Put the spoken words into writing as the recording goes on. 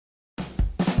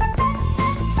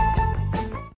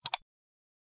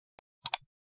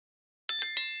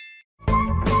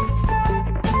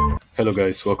Hello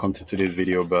guys, welcome to today's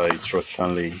video by Trust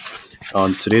Stanley.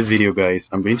 On today's video guys,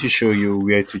 I'm going to show you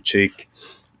where to check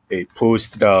a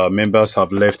post that members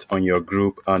have left on your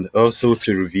group and also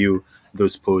to review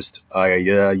those posts.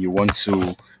 Either you want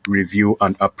to review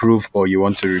and approve or you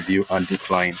want to review and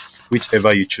decline,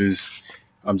 whichever you choose.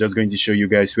 I'm just going to show you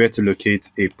guys where to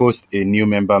locate a post a new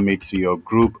member made to your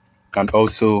group and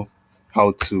also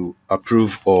how to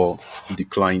approve or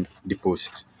decline the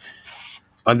post.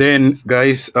 And then,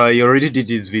 guys, I already did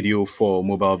this video for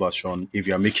mobile version. If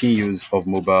you are making use of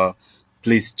mobile,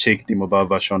 please check the mobile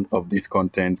version of this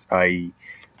content. I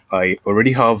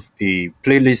already have a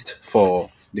playlist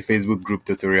for the Facebook group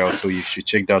tutorial, so you should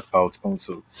check that out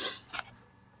also.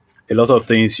 A lot of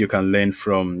things you can learn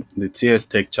from the TS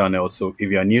Tech channel. So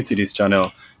if you are new to this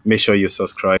channel, make sure you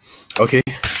subscribe. Okay,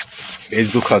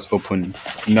 Facebook has opened.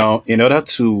 Now, in order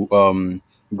to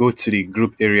go to the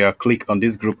group area, click on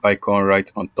this group icon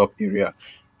right on top area.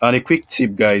 And a quick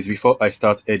tip, guys, before I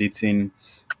start editing,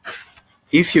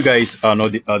 if you guys are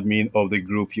not the admin of the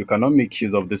group, you cannot make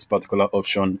use of this particular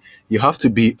option. You have to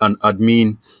be an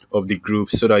admin of the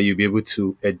group so that you'll be able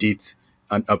to edit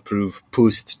and approve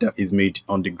post that is made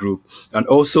on the group. And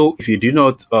also, if you do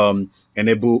not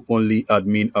enable only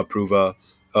admin approval,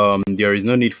 there is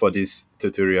no need for this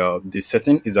tutorial. The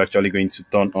setting is actually going to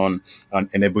turn on and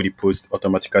enable the post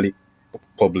automatically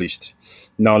published.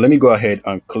 Now, let me go ahead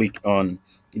and click on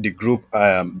the group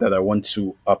that I want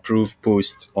to approve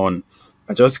post on.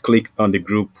 I just click on the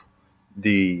group,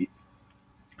 the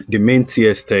main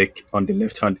TS Tech on the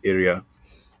left hand area.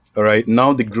 All right,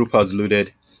 now the group has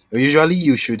loaded. Usually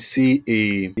you should see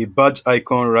a badge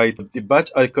icon, right? The badge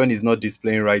icon is not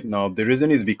displaying right now. The reason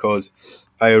is because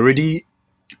I already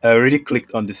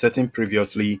clicked on the setting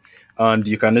previously, and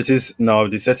you can notice now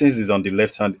the settings is on the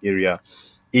left hand area.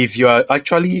 If you are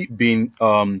actually being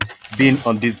on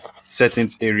this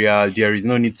settings area, there is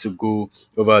no need to go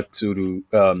over to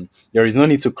there is no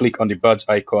need to click on the badge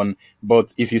icon.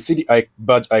 But if you see the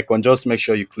badge icon, just make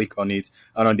sure you click on it,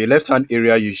 and on the left hand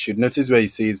area you should notice where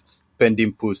it says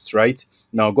pending posts. Right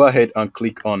now, go ahead and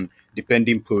click on the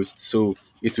pending post, so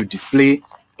it will display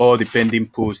all the pending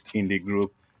posts in the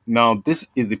group. Now, this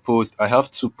is the post. I have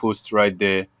two posts right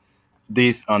there,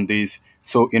 this and this.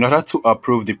 So in order to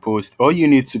approve the post, all you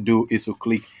need to do is to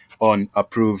click on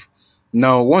approve.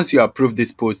 Now, once you approve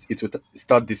this post, it will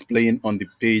start displaying on the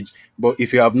page. But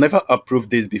if you have never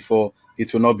approved this before,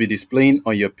 it will not be displaying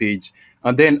on your page.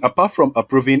 And then apart from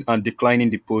approving and declining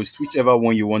the post, whichever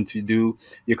one you want to do,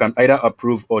 you can either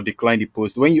approve or decline the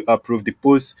post. When you approve, the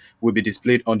post will be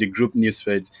displayed on the group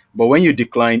newsfeeds. But when you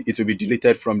decline, it will be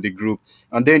deleted from the group.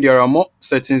 And then there are more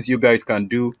settings you guys can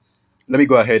do. Let me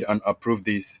go ahead and approve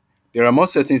this. There are more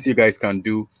settings you guys can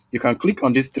do. You can click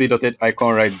on this three dotted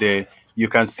icon right there. You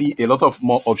can see a lot of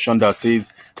more option that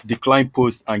says decline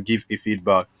post and give a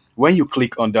feedback. When you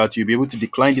click on that, you'll be able to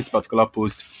decline this particular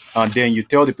post, and then you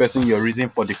tell the person your reason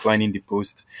for declining the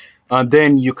post. And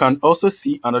then you can also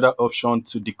see another option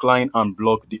to decline and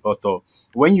block the author.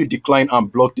 When you decline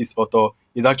and block this author,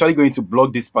 it's actually going to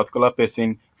block this particular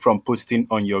person from posting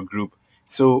on your group.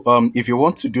 So if you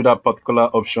want to do that particular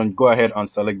option, go ahead and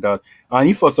select that. And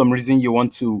if for some reason you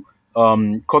want to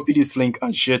copy this link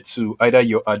and share to either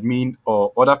your admin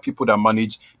or other people that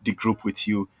manage the group with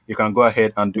you, you can go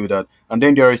ahead and do that. And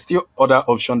then there is still other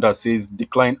option that says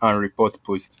decline and report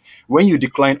post. When you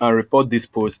decline and report this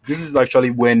post, this is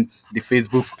actually when the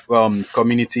Facebook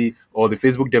community or the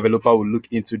Facebook developer will look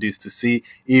into this to see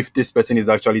if this person is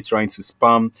actually trying to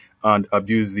spam and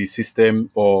abuse the system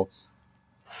or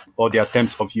their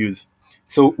terms of use.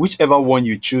 So whichever one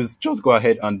you choose, just go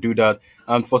ahead and do that.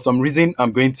 And for some reason,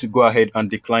 I'm going to go ahead and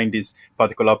decline this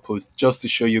particular post just to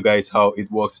show you guys how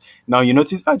it works. Now, you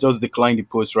notice I just declined the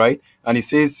post, right? And it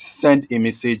says send a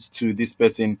message to this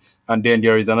person. And then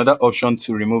there is another option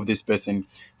to remove this person.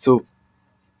 So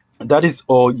that is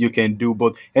all you can do.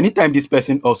 But anytime this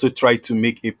person also try to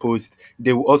make a post,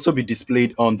 they will also be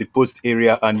displayed on the post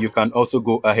area, and you can also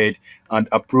go ahead and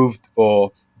approve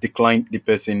or decline the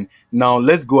person. Now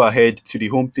let's go ahead to the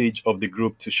home page of the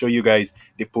group to show you guys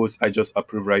the post I just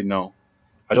approved right now.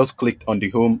 I just clicked on the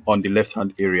home on the left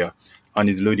hand area and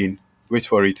it's loading. Wait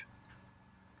for it.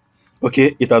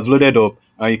 Okay, it has loaded up,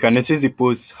 and you can notice the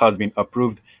post has been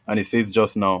approved, and it says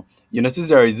just now. You notice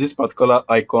there is this particular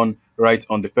icon right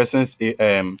on the person's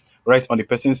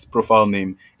profile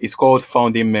name. It's called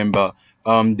founding member.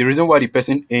 The reason why the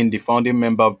person in the founding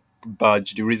member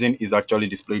badge, the reason is actually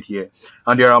displayed here,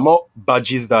 and there are more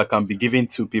badges that can be given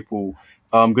to people.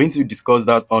 I'm going to discuss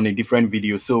that on a different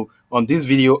video. So on this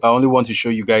video, I only want to show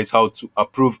you guys how to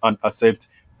approve and accept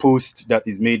post that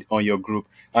is made on your group.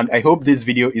 And I hope this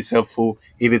video is helpful.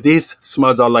 If it is,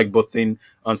 smash that like button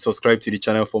and subscribe to the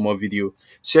channel for more video.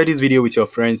 Share this video with your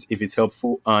friends if it's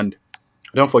helpful, and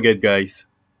don't forget guys,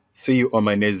 see you on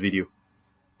my next video.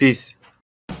 Peace.